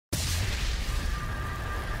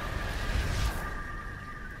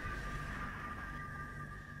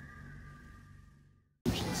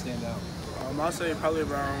I'd say probably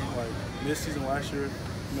around like mid-season last year.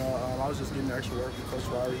 I was just getting extra work with Coach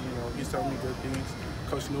Riley. He's telling me good things.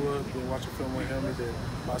 Coach Nua, been watching film with him, and then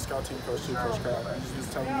my scout team coach too, Coach Kraft. He's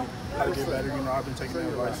just telling me how to get better. I've been taking their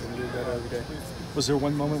advice and getting better every day. Was there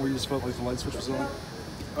one moment where you just felt like the light switch was on?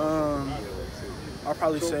 I'll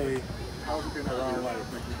probably say around like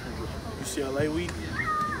UCLA week.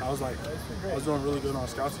 I was doing really good on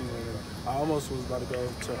scout team, and I almost was about to go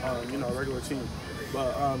to a regular team,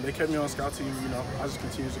 but they kept me on scout team. I just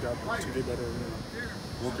continued to get better.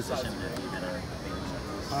 What position have you been at?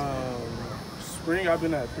 Spring I've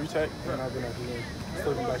been at 3-tech, and I've been at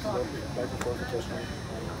flipping back and forth with Coach Riley.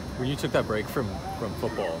 When you took that break from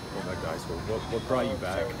football in like high school, what brought you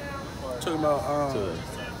back? Talking about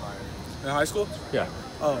in high school? Yeah.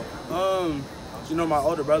 My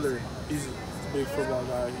older brother, he's a big football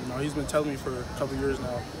guy. He's been telling me for a couple years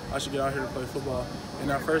now I should get out here to play football.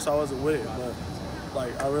 And at first I wasn't with it, but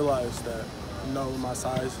I realized that with my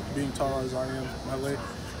size, being tall as I am, my length,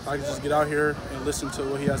 I can just get out here and listen to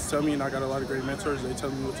what he has to tell me. And I got a lot of great mentors. They tell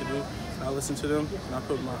me what to do. And I listen to them, and I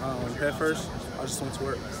put my head first. I just went to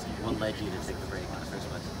work. What led you to take the break in the first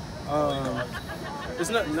place? It's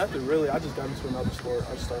nothing really. I just got into another sport.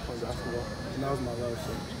 I just started playing basketball, and that was my love.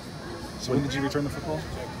 So when did you return to football?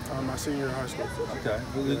 My senior year of high school. Okay.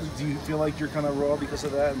 Do you feel like you're kind of raw because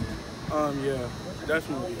of that? Yeah,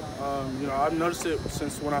 definitely. I've noticed it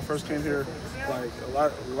since when I first came here. Like a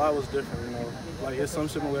lot was different. Like it's some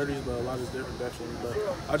similarities, but a lot is different, definitely.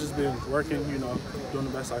 But I just been working, doing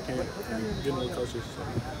the best I can, and getting with coaches.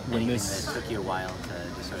 So. Anything that took you a while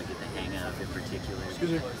to sort of get the hang of, in particular?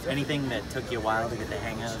 Excuse me? Anything that took you a while to get the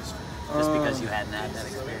hang of, just because you hadn't had that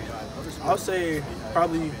experience? I'll say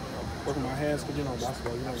probably working my hands, because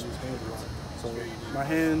basketball, you don't use hands a lot. So my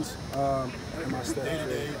hands and my steps.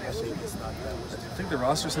 I think the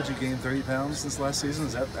roster said you gained 30 pounds since last season.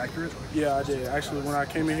 Is that accurate? Yeah, I did. Actually, when I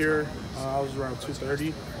came in here, I was around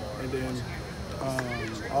 230, and then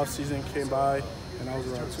off season came by, and I was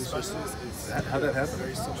around 260. How'd that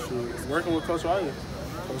happen? Working with Coach Riley.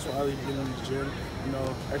 Coach Riley getting in the gym,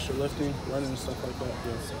 extra lifting, running and stuff like that.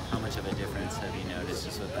 Yeah. How much of a difference have you noticed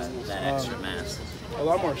just with that extra mass? A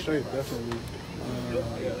lot more strength, definitely.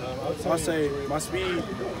 I'll say my speed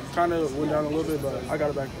kind of went down a little bit, but I got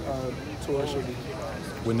it back to where it should be.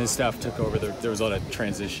 When this staff took over, there was a lot of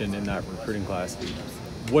transition in that recruiting class.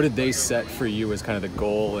 What did they set for you as kind of the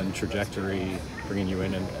goal and trajectory bringing you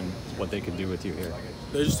in and what they could do with you here?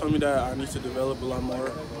 They just told me that I need to develop a lot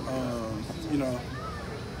more.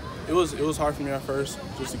 It was hard for me at first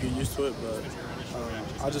just to get used to it, but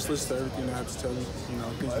I just listened to everything they had to tell me.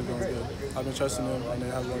 Things are going good. I've been trusting them, and they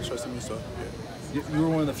have a lot of trust in me, so yeah. You were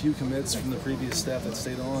one of the few commits from the previous staff that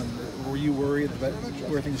stayed on. Were you worried about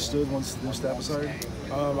where things stood once the new staff was hired?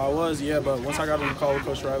 I was, yeah, but once I got on the call with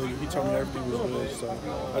Coach Riley, he told me everything was good, so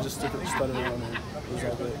I just stuck around and it was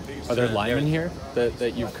all good. Are there linemen here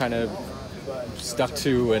that you've kind of stuck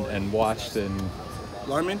to and watched and...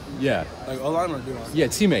 Linemen? Yeah. Like linemen or do Yeah,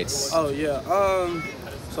 teammates. Oh, yeah.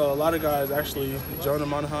 So a lot of guys, actually, Jonah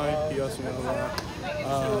Monahan, he helps me out a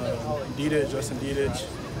lot. Justin Dedich,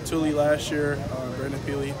 Tully last year, Brandon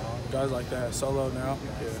Peely, guys like that. Solo now,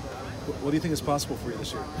 yeah. What do you think is possible for you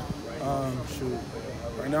this year? Shoot.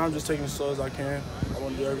 Right now I'm just taking it as slow as I can. I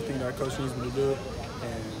want to do everything that Coach needs me to do,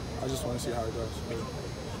 and I just want to see how it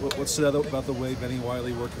goes. What's that about the way Benny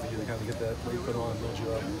Wiley worked with you to kind of get that weight put on and build you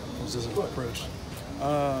up? What was his approach?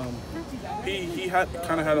 He had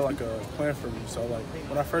like a plan for me. So like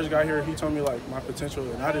when I first got here, he told me like my potential,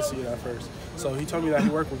 and I didn't see it at first. So he told me that he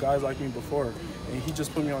worked with guys like me before, and he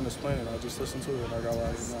just put me on this plan, and I just listened to it, and I got a lot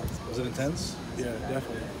of it now. Was it intense? Yeah,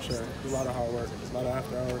 definitely, sure. A lot of hard work, a lot of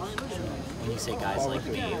after hours. Sure. When you say guys like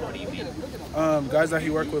me, what do you mean? Guys that he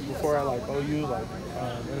worked with before at like OU, like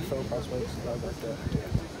NFL prospects, guys like that.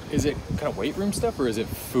 Is it kind of weight room stuff, or is it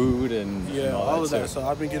food and all of that? So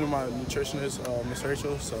I've been getting my nutritionist, Miss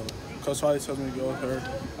Rachel. So Coach Riley tells me to go with her.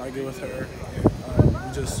 I get with her.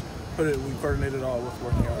 We just we coordinate it all with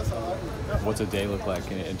working out. What's a day look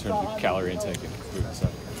like in terms of calorie intake and food and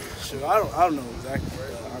stuff? Sure, I don't know exactly.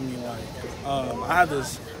 I mean, like I have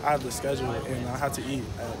this schedule, and I have to eat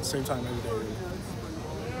at the same time every day.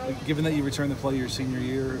 Given that you returned to play your senior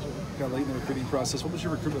year, got late in the recruiting process, what was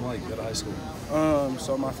your recruitment like out of high school?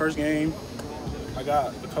 So my first game, I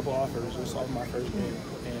got a couple offers just off my first game,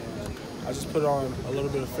 and I just put on a little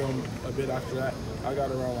bit of film a bit after that. I got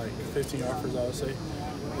around like 15 offers, I would say.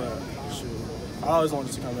 But shoot, I always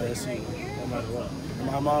wanted to come to SC, no matter what. And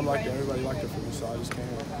my mom liked it, everybody liked it for me, so I just came.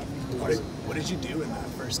 What did you do in that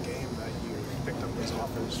first game that you picked up those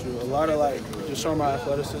offers? Shoot, a lot of like just showing my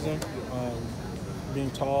athleticism.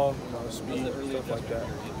 being tall, you know, speed, stuff like that.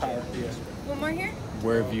 Power, yeah. One more here.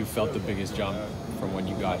 Where have you felt the biggest jump from when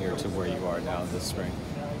you got here to where you are now this spring?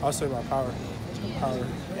 I'll say my power,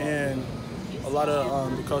 and a lot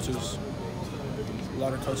of the coaches,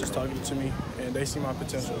 talking to me, and they see my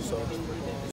potential. So